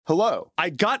hello,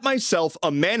 I got myself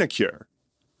a manicure,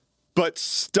 but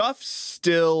stuff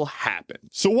still happened.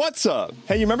 So what's up?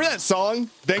 Hey, you remember that song?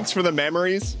 Thanks for the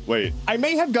memories? Wait, I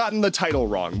may have gotten the title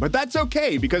wrong, but that's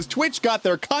okay because Twitch got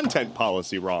their content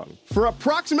policy wrong. For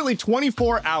approximately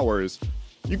 24 hours,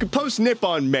 you could post nip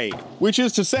on main, which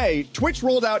is to say, Twitch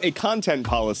rolled out a content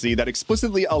policy that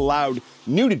explicitly allowed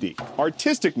nudity,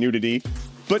 artistic nudity,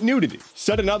 but nudity.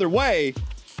 Said another way,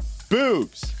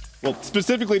 boobs. Well,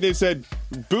 specifically they said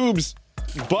boobs,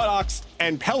 buttocks,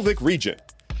 and pelvic region.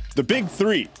 The big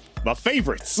three, my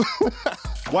favorites.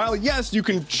 While yes, you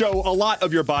can show a lot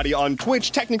of your body on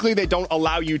Twitch, technically they don't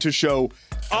allow you to show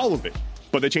all of it.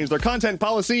 But they changed their content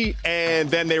policy,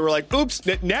 and then they were like, oops,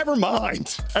 never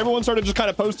mind. Everyone started just kind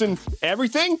of posting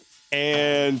everything,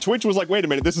 and Twitch was like, wait a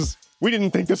minute, we didn't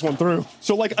think this one through.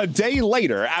 So like a day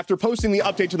later, after posting the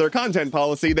update to their content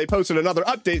policy, they posted another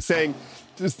update saying,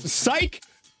 psych,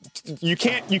 you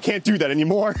can't do that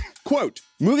anymore. Quote,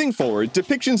 moving forward,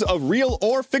 depictions of real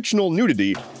or fictional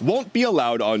nudity won't be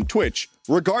allowed on Twitch,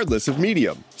 regardless of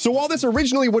medium. So while this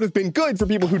originally would have been good for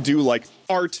people who do like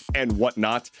art and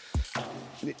whatnot,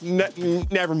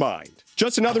 never mind.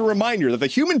 Just another reminder that the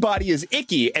human body is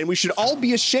icky and we should all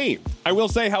be ashamed. I will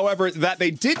say, however, that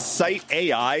they did cite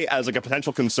AI as like a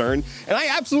potential concern, and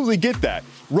I absolutely get that.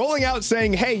 Rolling out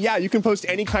saying, hey, yeah, you can post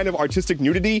any kind of artistic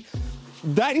nudity,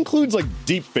 that includes like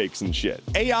deep fakes and shit.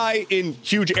 AI, in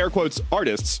huge air quotes,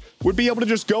 artists, would be able to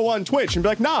just go on Twitch and be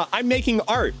like, nah, I'm making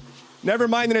art. Never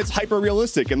mind that it's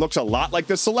hyper-realistic and looks a lot like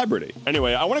this celebrity.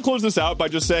 Anyway, I want to close this out by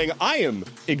just saying I am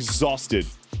exhausted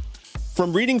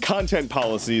from reading content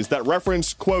policies that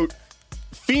reference, quote,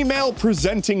 female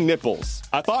presenting nipples.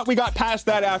 I thought we got past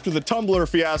that after the Tumblr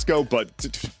fiasco,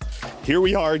 but here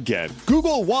we are again.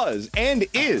 Google was and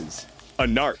is a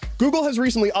narc. Google has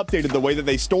recently updated the way that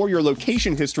they store your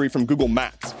location history from Google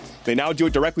Maps. They now do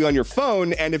it directly on your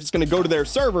phone, and if it's going to go to their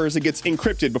servers, it gets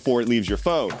encrypted before it leaves your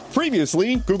phone.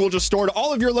 Previously, Google just stored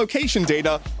all of your location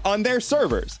data on their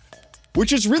servers,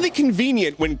 which is really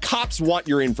convenient when cops want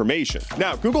your information.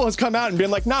 Now, Google has come out and been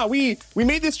like, nah, we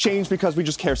made this change because we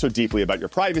just care so deeply about your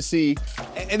privacy,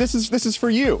 and this is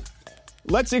for you.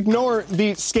 Let's ignore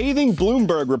the scathing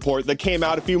Bloomberg report that came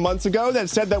out a few months ago that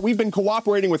said that we've been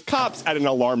cooperating with cops at an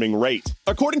alarming rate.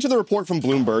 According to the report from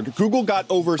Bloomberg, Google got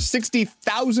over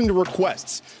 60,000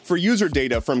 requests for user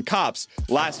data from cops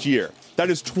last year. That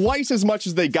is twice as much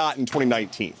as they got in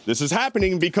 2019. This is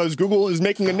happening because Google is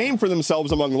making a name for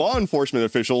themselves among law enforcement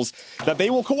officials that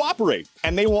they will cooperate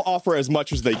and they will offer as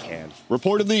much as they can.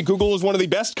 Reportedly, Google is one of the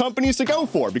best companies to go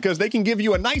for because they can give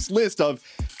you a nice list of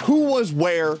who was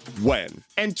where, when.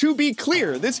 And to be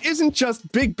clear, this isn't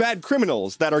just big bad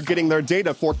criminals that are getting their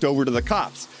data forked over to the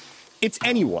cops. It's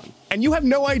anyone, and you have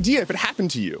no idea if it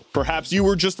happened to you. Perhaps you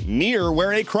were just near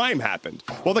where a crime happened.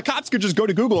 Well, the cops could just go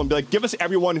to Google and be like, give us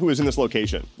everyone who is in this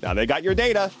location. Now they got your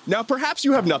data. Now perhaps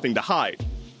you have nothing to hide.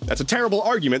 That's a terrible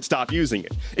argument, stop using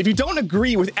it. If you don't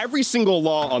agree with every single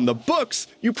law on the books,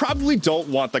 you probably don't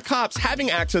want the cops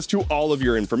having access to all of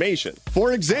your information.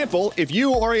 For example, if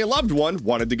you or a loved one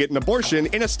wanted to get an abortion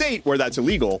in a state where that's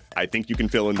illegal, I think you can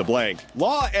fill in the blank.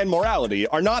 Law and morality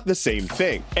are not the same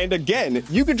thing. And again,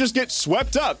 you could just get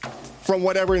swept up from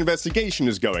whatever investigation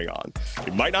is going on.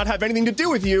 It might not have anything to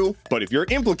do with you, but if you're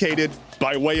implicated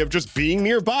by way of just being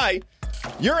nearby,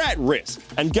 you're at risk.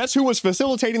 And guess who was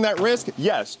facilitating that risk?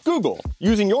 Yes, Google,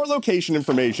 using your location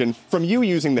information from you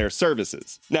using their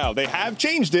services. Now, they have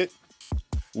changed it,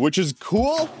 which is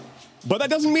cool, but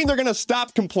that doesn't mean they're going to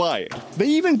stop complying. They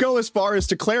even go as far as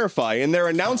to clarify in their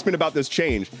announcement about this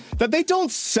change that they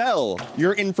don't sell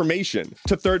your information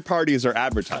to third parties or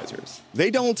advertisers.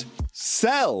 They don't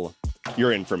sell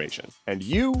your information. And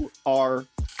you are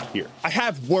here. I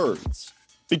have words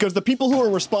because the people who are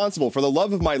responsible for the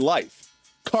love of my life,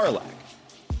 Carlac,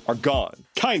 are gone.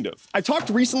 Kind of. I talked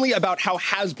recently about how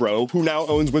Hasbro, who now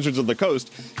owns Wizards of the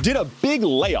Coast, did a big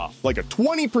layoff, like a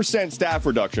 20% staff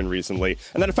reduction recently,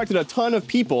 and that affected a ton of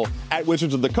people at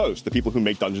Wizards of the Coast, the people who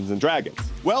make Dungeons & Dragons.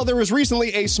 Well, there was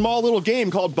recently a small little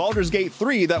game called Baldur's Gate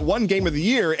 3 that won Game of the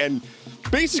Year and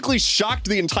basically shocked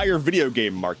the entire video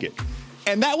game market.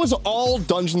 And that was all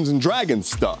Dungeons & Dragons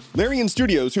stuff. Larian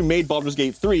Studios, who made Baldur's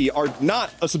Gate 3, are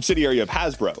not a subsidiary of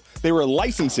Hasbro. They were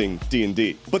licensing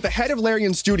D&D. But the head of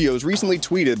Larian Studios recently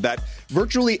tweeted that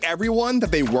virtually everyone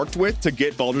that they worked with to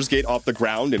get Baldur's Gate off the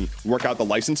ground and work out the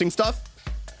licensing stuff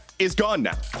is gone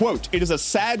now. Quote, "It is a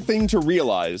sad thing to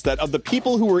realize that of the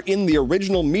people who were in the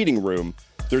original meeting room,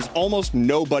 there's almost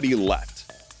nobody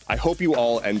left. I hope you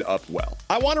all end up well.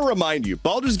 I want to remind you,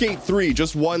 Baldur's Gate 3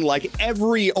 just won like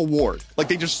every award. Like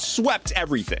they just swept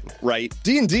everything, right?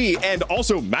 D&D and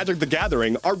also Magic the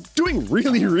Gathering are doing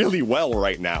really, really well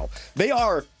right now. They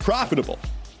are profitable.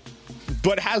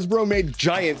 But Hasbro made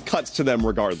giant cuts to them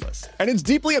regardless. And it's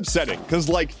deeply upsetting because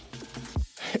like,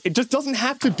 it just doesn't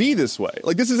have to be this way.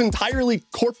 Like this is entirely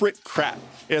corporate crap.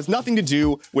 It has nothing to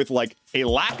do with like a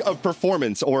lack of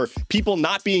performance or people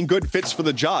not being good fits for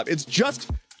the job. It's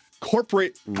just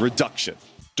corporate reduction,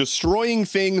 destroying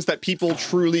things that people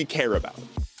truly care about.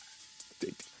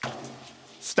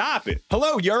 Stop it.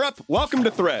 Hello, Europe. Welcome to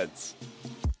Threads.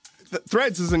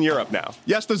 Threads is in Europe now.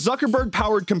 Yes, the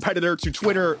Zuckerberg-powered competitor to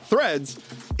Twitter, Threads,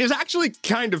 is actually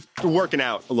kind of working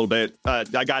out a little bit. I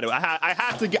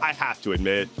have to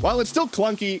admit. While it's still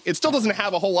clunky, it still doesn't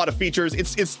have a whole lot of features.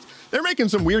 They're making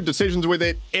some weird decisions with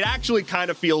it. It actually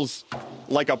kind of feels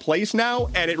like a place now,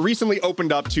 and it recently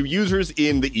opened up to users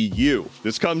in the EU.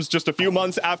 This comes just a few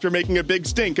months after making a big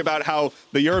stink about how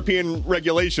the European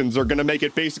regulations are going to make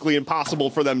it basically impossible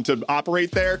for them to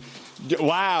operate there.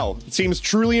 Wow, it seems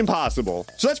truly impossible.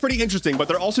 So that's pretty interesting, but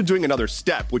they're also doing another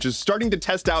step, which is starting to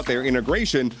test out their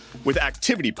integration with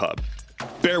ActivityPub.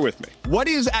 Bear with me. What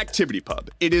is ActivityPub?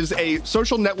 It is a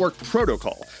social network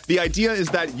protocol. The idea is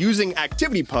that using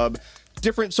ActivityPub,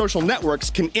 different social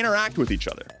networks can interact with each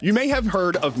other. You may have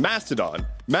heard of Mastodon.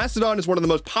 Mastodon is one of the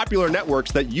most popular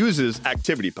networks that uses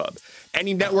ActivityPub.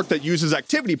 Any network that uses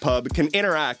ActivityPub can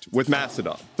interact with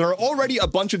Mastodon. There are already a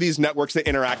bunch of these networks that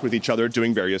interact with each other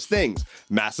doing various things.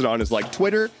 Mastodon is like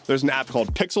Twitter, there's an app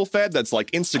called PixelFed that's like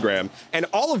Instagram, and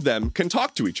all of them can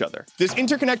talk to each other. This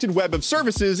interconnected web of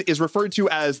services is referred to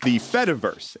as the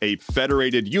Fediverse, a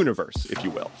federated universe, if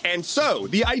you will. And so,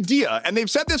 the idea, and they've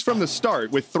said this from the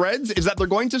start with Threads, is that they're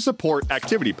going to support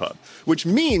ActivityPub, which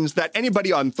means that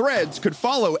anybody on Threads could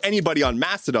follow anybody on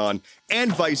Mastodon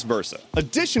and vice versa.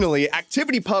 Additionally,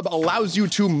 ActivityPub allows you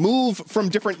to move from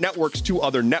different networks to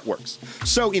other networks.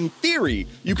 So in theory,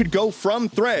 you could go from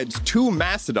Threads to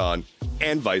Mastodon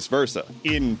and vice versa.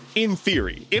 In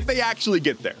theory, if they actually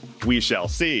get there, we shall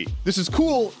see. This is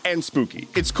cool and spooky.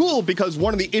 It's cool because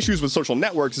one of the issues with social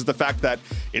networks is the fact that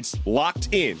it's locked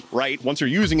in, right? Once you're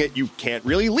using it, you can't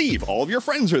really leave. All of your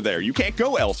friends are there. You can't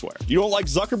go elsewhere. You don't like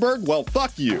Zuckerberg? Well,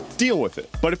 fuck you. Deal with it.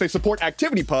 But if they support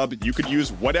ActivityPub, you could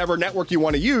use whatever network you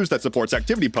want to use that supports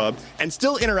ActivityPub and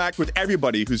still interact with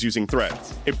everybody who's using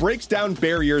Threads. It breaks down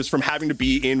barriers from having to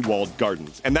be in walled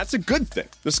gardens, and that's a good thing.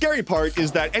 The scary part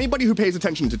is that anybody who pays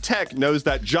attention to tech knows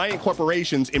that giant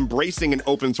corporations embracing an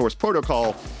open source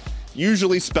protocol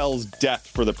usually spells death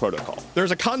for the protocol.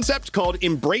 There's a concept called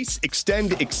embrace,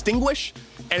 extend, extinguish,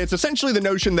 and it's essentially the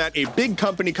notion that a big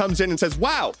company comes in and says,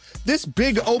 wow, this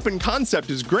big open concept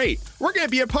is great. We're going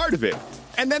to be a part of it.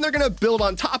 And then they're going to build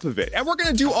on top of it. And we're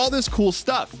going to do all this cool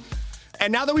stuff.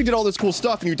 And now that we did all this cool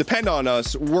stuff and you depend on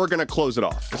us, we're going to close it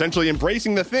off. Essentially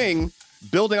embracing the thing,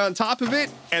 building on top of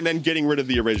it, and then getting rid of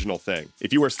the original thing.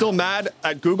 If you were still mad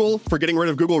at Google for getting rid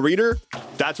of Google Reader,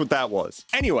 that's what that was.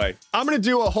 Anyway, I'm going to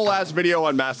do a whole ass video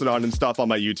on Mastodon and stuff on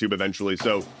my YouTube eventually,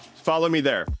 so follow me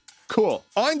there. Cool.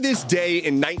 On this day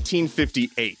in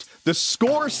 1958, the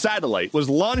SCORE satellite was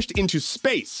launched into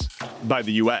space by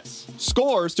the US.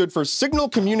 SCORE stood for Signal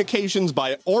Communications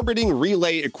by Orbiting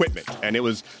Relay Equipment, and it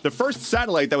was the first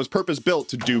satellite that was purpose-built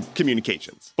to do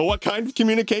communications. But what kind of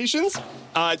communications?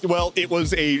 Well, it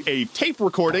was a tape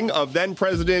recording of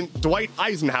then-President Dwight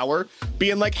Eisenhower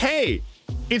being like, hey,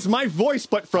 it's my voice,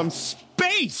 but from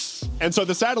space. And so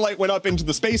the satellite went up into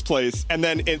the space place, and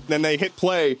then they hit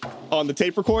play on the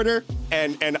tape recorder,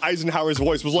 and Eisenhower's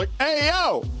voice was like, hey,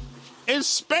 yo, it's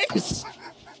space.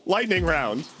 Lightning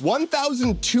round.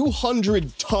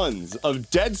 1,200 tons of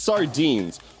dead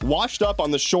sardines washed up on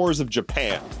the shores of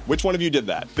Japan. Which one of you did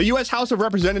that? The U.S. House of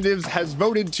Representatives has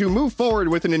voted to move forward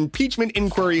with an impeachment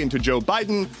inquiry into Joe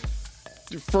Biden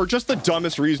for just the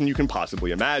dumbest reason you can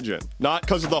possibly imagine. Not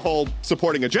because of the whole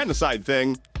supporting a genocide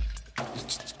thing,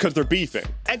 because they're beefing.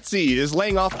 Etsy is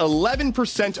laying off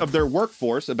 11% of their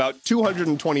workforce, about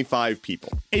 225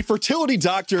 people. A fertility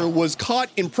doctor was caught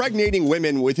impregnating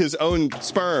women with his own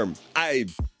sperm.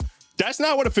 That's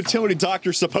not what a fertility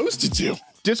doctor's supposed to do.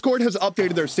 Discord has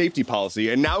updated their safety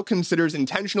policy and now considers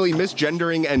intentionally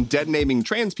misgendering and dead-naming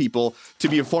trans people to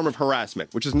be a form of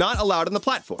harassment, which is not allowed on the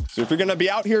platform. So if you're gonna be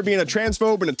out here being a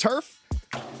transphobe and a TERF,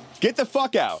 get the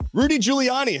fuck out. Rudy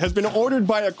Giuliani has been ordered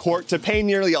by a court to pay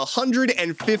nearly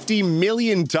 $150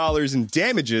 million in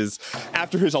damages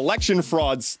after his election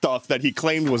fraud stuff that he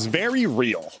claimed was very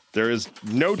real. There is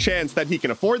no chance that he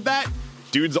can afford that.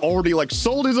 Dude's already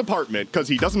sold his apartment because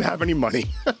he doesn't have any money.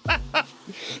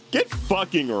 Get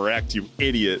fucking wrecked, you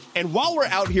idiot. And while we're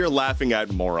out here laughing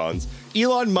at morons,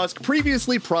 Elon Musk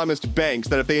previously promised banks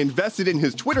that if they invested in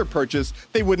his Twitter purchase,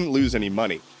 they wouldn't lose any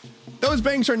money. Those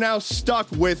banks are now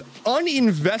stuck with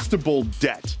uninvestable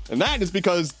debt, and that is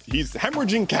because he's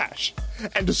hemorrhaging cash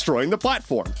and destroying the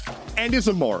platform, and is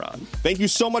a moron. Thank you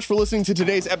so much for listening to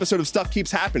today's episode of Stuff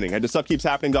Keeps Happening. Head to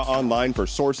stuffkeepshappening.online for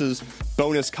sources,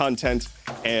 bonus content,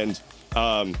 and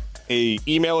a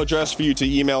email address for you to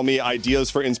email me ideas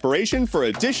for inspiration for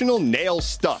additional nail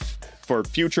stuff for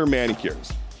future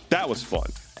manicures. That was fun.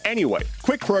 Anyway,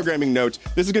 quick programming note.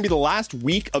 This is going to be the last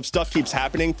week of Stuff Keeps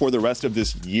Happening for the rest of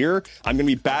this year. I'm going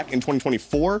to be back in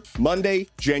 2024, Monday,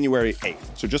 January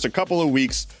 8th. So just a couple of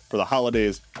weeks for the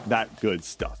holidays, that good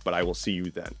stuff. But I will see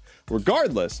you then.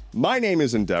 Regardless, my name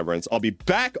is Endeavorance. I'll be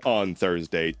back on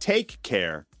Thursday. Take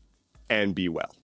care and be well.